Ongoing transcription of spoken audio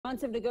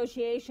Months of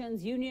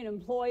negotiations, union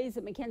employees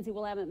at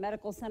McKenzie-Willamette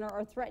Medical Center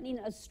are threatening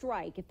a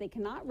strike if they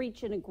cannot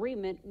reach an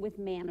agreement with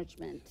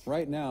management.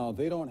 Right now,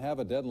 they don't have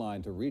a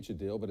deadline to reach a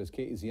deal, but as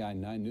KEZI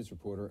 9 News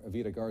reporter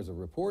Evita Garza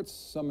reports,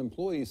 some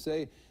employees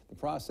say the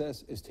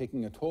process is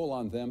taking a toll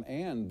on them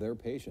and their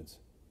patients.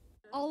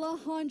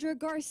 Alejandra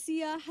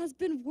Garcia has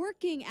been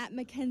working at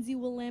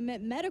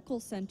McKenzie-Willamette Medical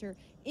Center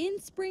in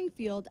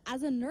Springfield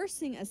as a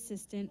nursing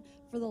assistant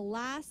for the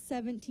last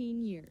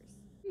 17 years.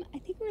 I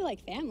think we're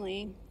like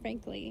family,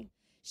 frankly.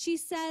 She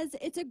says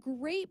it's a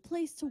great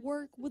place to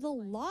work with a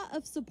lot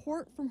of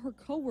support from her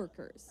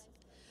coworkers.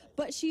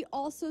 But she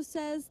also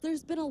says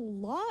there's been a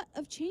lot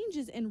of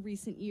changes in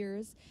recent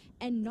years,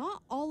 and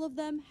not all of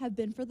them have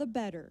been for the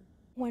better.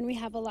 When we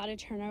have a lot of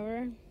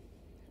turnover,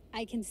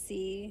 I can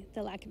see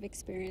the lack of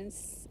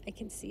experience. I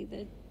can see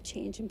the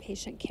change in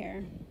patient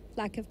care,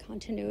 lack of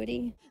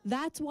continuity.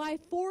 That's why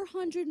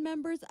 400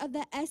 members of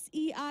the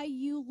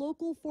SEIU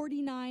Local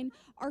 49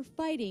 are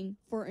fighting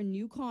for a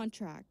new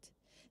contract.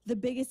 The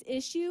biggest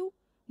issue?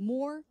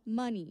 More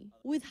money.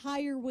 With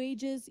higher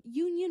wages,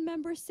 union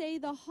members say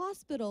the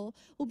hospital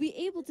will be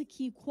able to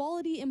keep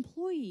quality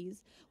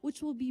employees,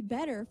 which will be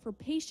better for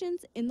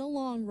patients in the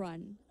long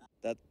run.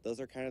 Those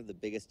are kind of the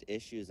biggest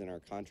issues in our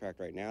contract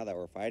right now that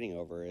we're fighting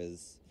over,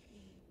 is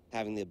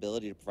having the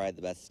ability to provide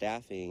the best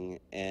staffing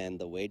and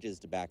the wages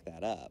to back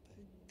that up,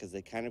 because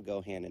they kind of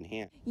go hand in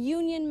hand.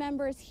 Union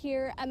members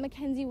here at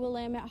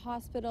McKenzie-Willamette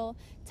Hospital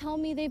tell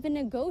me they've been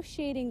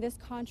negotiating this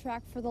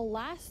contract for the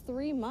last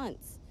 3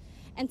 months.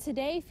 And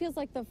today feels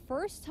like the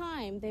first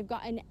time they've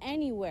gotten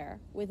anywhere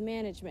with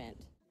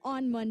management.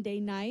 On Monday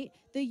night,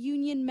 the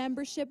union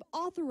membership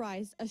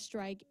authorized a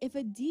strike if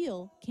a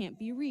deal can't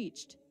be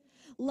reached.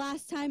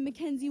 Last time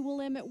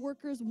McKenzie-Willamette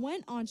workers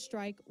went on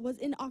strike was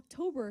in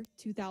October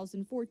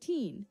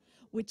 2014,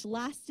 which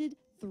lasted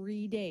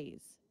 3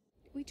 days.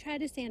 We try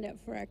to stand up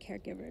for our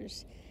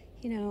caregivers.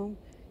 You know,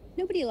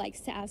 nobody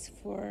likes to ask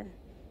for,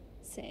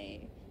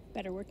 say,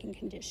 better working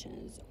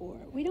conditions, or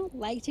we don't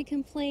like to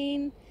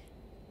complain.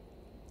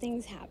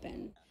 Things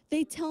happen.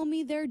 They tell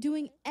me they're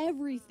doing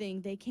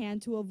everything they can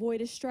to avoid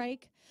a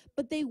strike,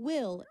 but they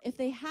will if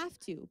they have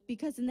to,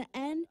 because in the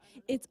end,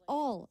 it's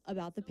all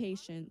about the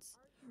patients.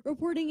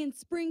 Reporting in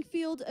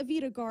Springfield,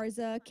 Evita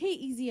Garza,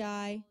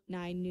 KEZI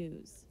 9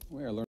 News. We are learning